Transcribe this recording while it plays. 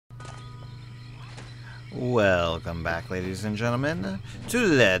Welcome back, ladies and gentlemen, to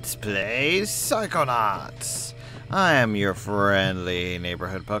Let's Play Psychonauts. I am your friendly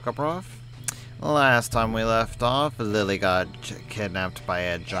neighborhood Pokeprof. Last time we left off, Lily got kidnapped by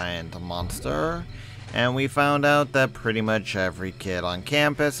a giant monster, and we found out that pretty much every kid on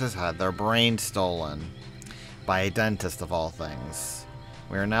campus has had their brain stolen. By a dentist of all things.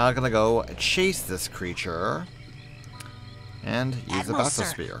 We are now going to go chase this creature and use a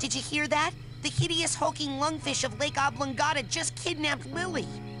bathysphere. Did you hear that? The hideous hulking lungfish of Lake Oblongata just kidnapped Lily.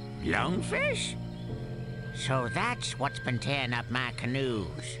 Lungfish? So that's what's been tearing up my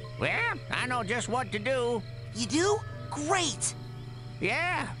canoes. Well, I know just what to do. You do? Great!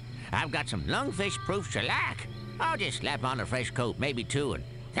 Yeah, I've got some lungfish-proof shellac. I'll just slap on a fresh coat, maybe two, and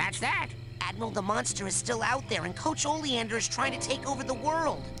that's that. Admiral the monster is still out there, and Coach Oleander is trying to take over the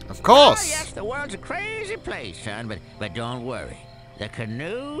world. Of course! Oh, yes, the world's a crazy place, son, but don't worry. The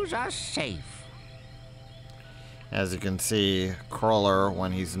canoes are safe. As you can see, Crawler,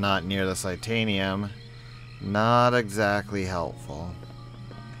 when he's not near the Titanium, not exactly helpful.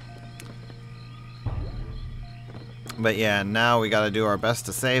 But yeah, now we gotta do our best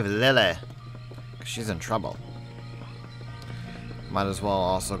to save Lily, 'cause she's in trouble. Might as well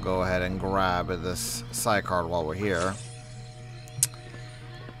also go ahead and grab this Psycard while we're here.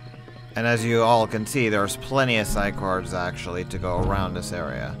 And as you all can see, there's plenty of Psycards actually to go around this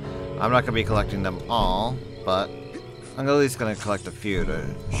area. I'm not going to be collecting them all, but I'm at least going to collect a few to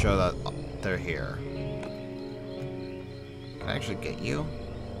show that they're here. Can I actually get you?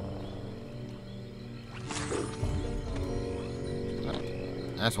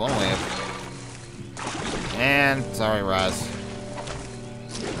 That's one way of... And, sorry, Raz.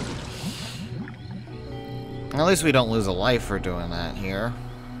 At least we don't lose a life for doing that here.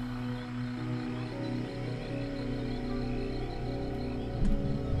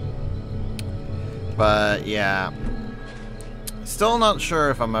 But, yeah. Still not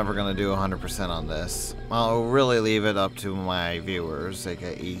sure if I'm ever going to do 100% on this. I'll really leave it up to my viewers,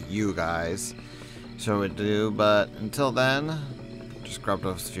 aka you guys, so it do. But until then, just grab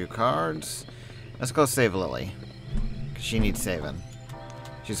those few cards. Let's go save Lily, 'cause she needs saving.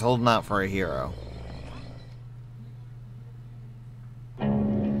 She's holding out for a hero.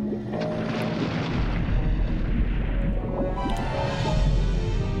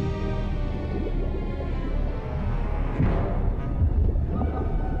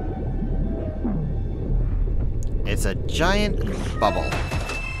 It's a giant bubble.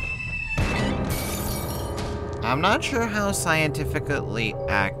 I'm not sure how scientifically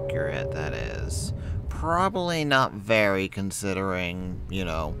accurate that is. Probably not very, considering, you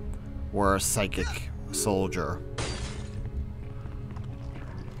know, we're a psychic soldier.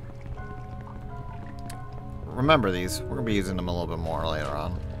 Remember these. We're going to be using them a little bit more later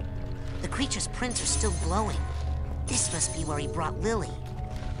on. The creature's prints are still glowing. This must be where he brought Lily.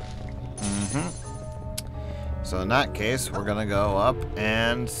 Mm-hmm. So in that case, we're gonna go up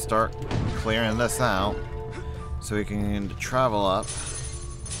and start clearing this out so we can travel up.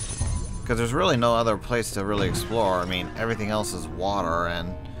 Because there's really no other place to really explore. I mean, everything else is water,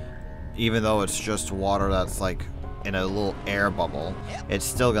 and even though it's just water that's like in a little air bubble, it's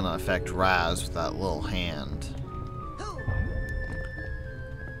still gonna affect Raz with that little hand.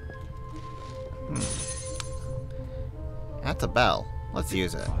 That's a bell. Let's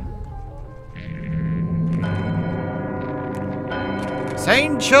use it.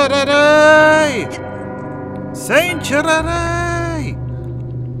 Sanctuary! Sanctuary!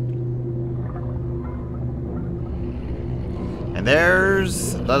 And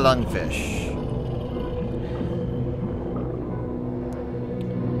there's the lungfish.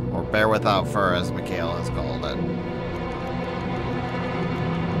 Or bear without fur, as Mikhail has called it.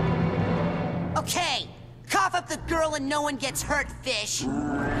 Okay, cough up the girl and no one gets hurt, fish.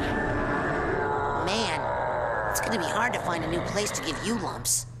 Man, it's gonna be hard to find a new place to give you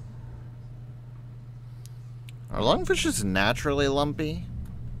lumps. Are lungfishes naturally lumpy?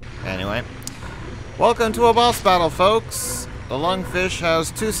 Anyway, welcome to a boss battle, folks. The lungfish has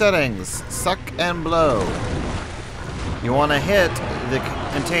two settings, suck and blow. You want to hit the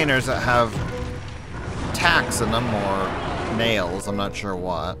containers that have tacks in them, or nails, I'm not sure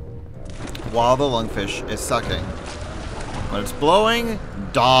what, while the lungfish is sucking. When it's blowing,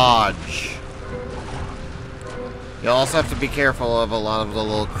 dodge. You also have to be careful of a lot of the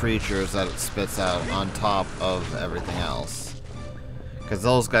little creatures that it spits out on top of everything else, because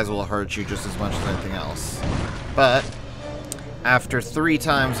those guys will hurt you just as much as anything else. But after 3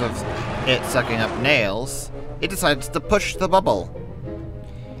 times of it sucking up nails, it decides to push the bubble.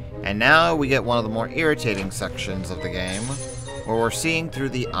 And now we get one of the more irritating sections of the game, where we're seeing through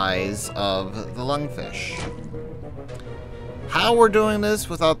the eyes of the lungfish. How we're doing this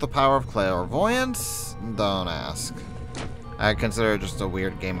without the power of clairvoyance? Don't ask. I consider it just a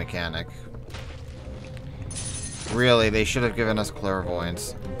weird game mechanic. Really, they should have given us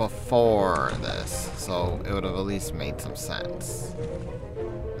clairvoyance before this, so it would have at least made some sense.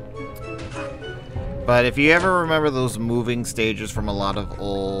 But if you ever remember those moving stages from a lot of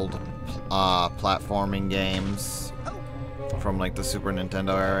old platforming games from like the Super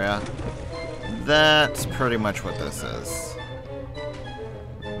Nintendo area, that's pretty much what this is.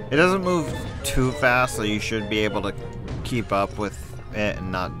 It doesn't move too fast, so you should be able to keep up with it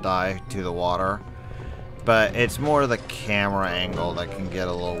and not die to the water. But it's more the camera angle that can get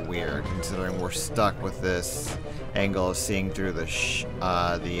a little weird, considering we're stuck with this angle of seeing through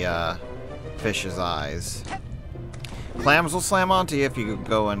the fish's eyes. Clams will slam onto you if you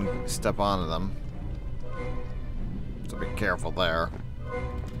go and step onto them, so be careful there.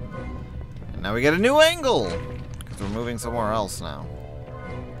 And now we get a new angle, because we're moving somewhere else now.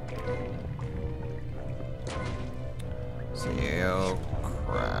 See, oh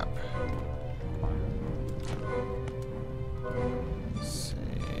crap. Let's see,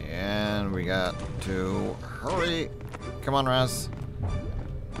 and we got to hurry. Come on, Raz.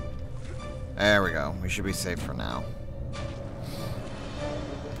 There we go. We should be safe for now.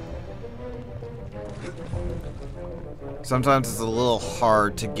 Sometimes it's a little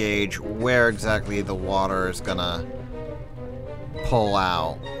hard to gauge where exactly the water is gonna pull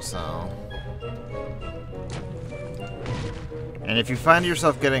out, so. And if you find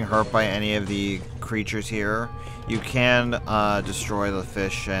yourself getting hurt by any of the creatures here, you can destroy the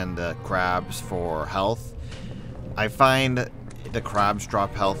fish and the crabs for health. I find the crabs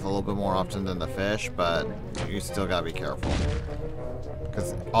drop health a little bit more often than the fish, but you still gotta be careful.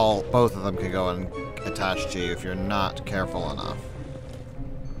 Because both of them can go and attach to you if you're not careful enough.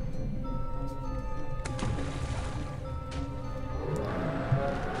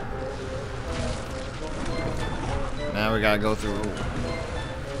 Now we gotta go through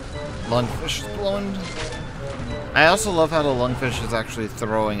Lungfish blowing. I also love how the Lungfish is actually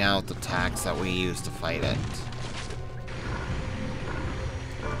throwing out the attacks that we use to fight it.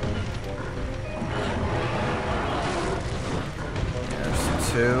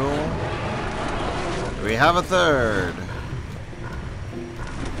 There's two. Do we have a third?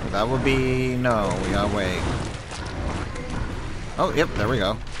 That would be no. We gotta wait. Oh, yep, there we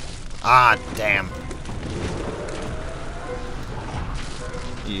go. Ah, damn.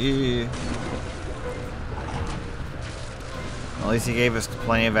 Yeah. At least he gave us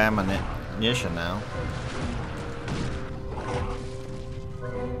plenty of ammunition now.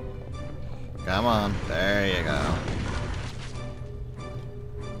 Come on, there you go.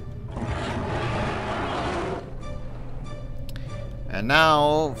 And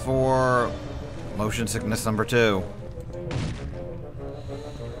now for motion sickness number 2.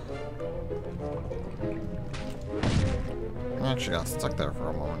 I actually got stuck there for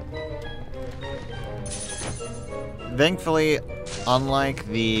a moment. Thankfully, unlike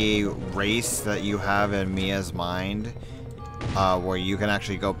the race that you have in Milla's mind, where you can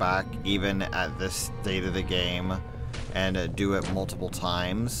actually go back even at this state of the game and do it multiple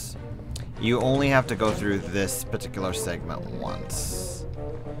times, you only have to go through this particular segment once.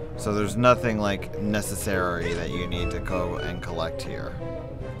 So there's nothing like necessary that you need to go and collect here.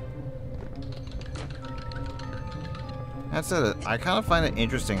 That's it. I kind of find it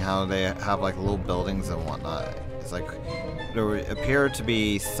interesting how they have like little buildings and whatnot. It's like there appeared to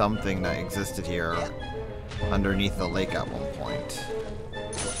be something that existed here underneath the lake at one point.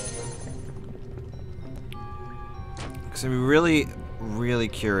 So I'm really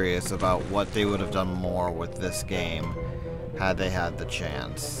curious about what they would have done more with this game had they had the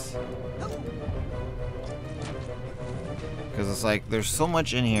chance. Because it's like there's so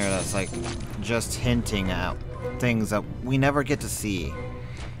much in here that's like just hinting at things that we never get to see.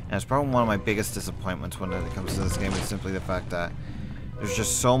 And it's probably one of my biggest disappointments when it comes to this game is simply the fact that there's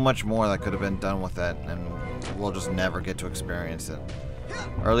just so much more that could have been done with it and we'll just never get to experience it.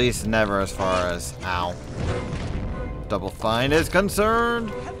 Or at least never as far as, ow, Double Fine is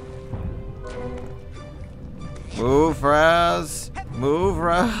concerned. Move, Raz. Move,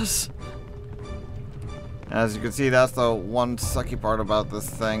 Raz. As you can see, that's the one sucky part about this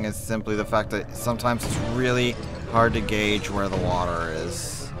thing is simply the fact that sometimes it's really hard to gauge where the water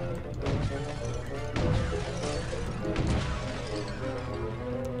is.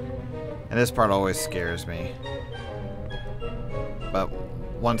 And this part always scares me. But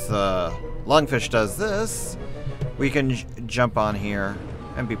once the lungfish does this, we can jump on here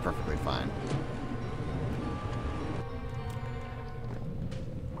and be perfectly fine.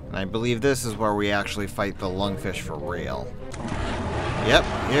 And I believe this is where we actually fight the lungfish for real. Yep,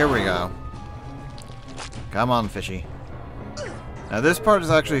 here we go. Come on, fishy. Now this part is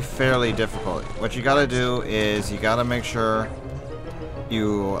actually fairly difficult. What you gotta do is you gotta make sure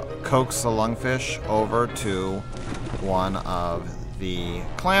you coax the lungfish over to one of the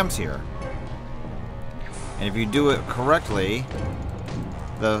clams here. And if you do it correctly,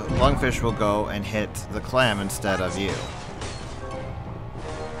 the lungfish will go and hit the clam instead of you.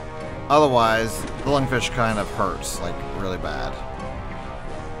 Otherwise, the lungfish kind of hurts, like, really bad.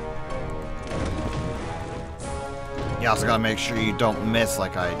 You also gotta make sure you don't miss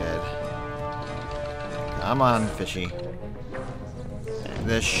like I did. Come on, fishy.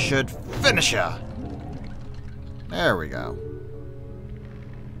 This should finish ya! There we go.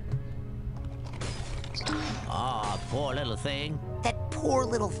 Oh, poor little thing. That poor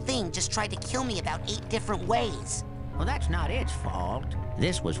little thing just tried to kill me about 8 different ways. Well, that's not its fault.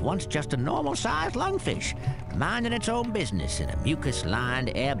 This was once just a normal-sized lungfish, minding its own business in a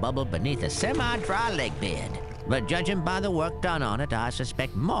mucus-lined air bubble beneath a semi-dry lake bed. But judging by the work done on it, I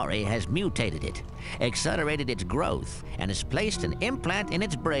suspect Maury has mutated it, accelerated its growth, and has placed an implant in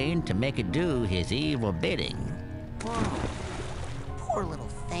its brain to make it do his evil bidding. Whoa. Poor little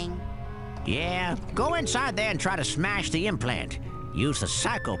thing. Yeah, go inside there and try to smash the implant. Use the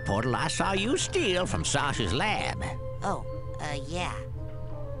psycho portal I saw you steal from Sasha's lab. Oh, yeah.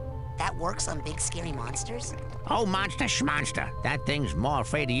 That works on big scary monsters? Oh, monster schmonster. That thing's more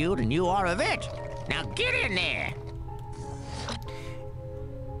afraid of you than you are of it. Now get in there!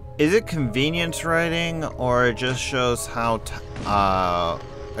 Is it convenience writing, or it just shows how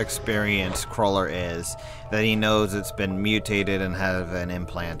experienced Crawler is, that he knows it's been mutated and has an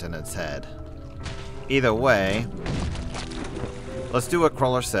implant in its head? Either way, let's do what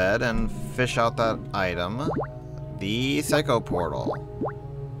Crawler said and fish out that item, the Psycho Portal.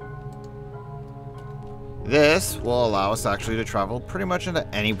 This will allow us actually to travel pretty much into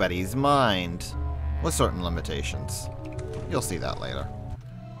anybody's mind, with certain limitations. You'll see that later.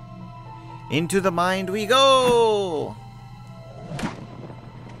 Into the mind we go!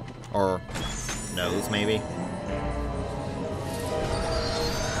 Or nose, maybe?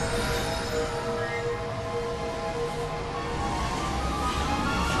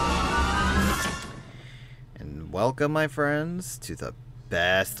 And welcome, my friends, to the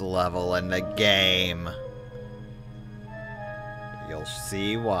best level in the game. You'll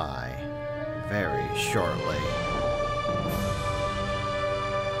see why very shortly.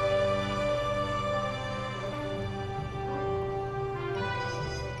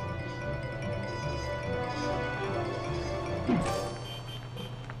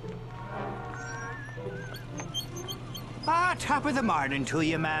 Top of the morning to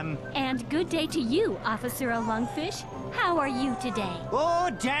you, ma'am. And good day to you, Officer Lungfish. How are you today? Oh,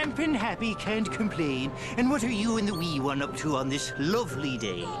 damp and happy, can't complain. And what are you and the wee one up to on this lovely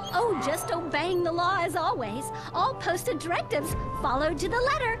day? Oh, just obeying the law as always. All posted directives followed to the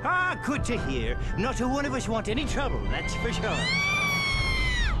letter. Ah, good to hear. Not a one of us want any trouble, that's for sure.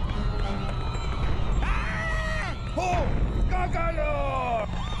 Ah! Oh, Gagalo!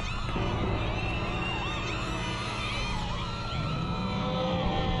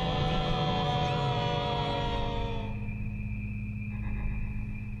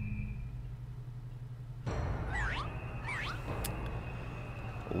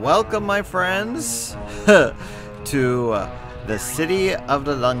 Welcome, my friends, to the city of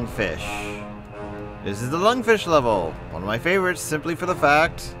the Lungfish. This is the Lungfish level. One of my favorites, simply for the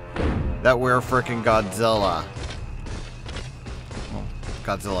fact that we're frickin' Godzilla. Well,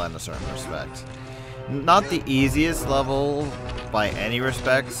 Godzilla in a certain respect. Not the easiest level by any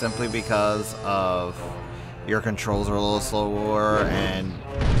respect, simply because of your controls are a little slower and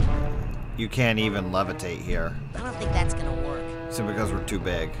you can't even levitate here. I don't think that's gonna work. Simply because we're too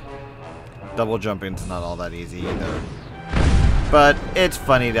big. Double jumping's not all that easy either. But it's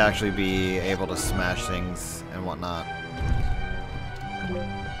funny to actually be able to smash things and whatnot.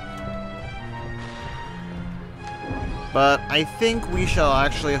 But I think we shall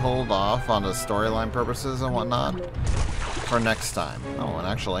actually hold off on the storyline purposes and whatnot for next time. Oh, and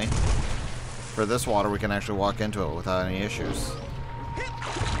actually, for this water we can actually walk into it without any issues.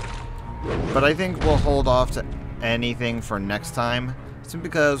 But I think we'll hold off to anything for next time, simply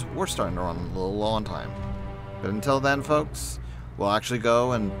because we're starting to run a little low on time. But until then, folks, we'll actually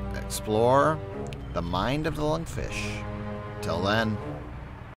go and explore the mind of the Lungfish. Till then.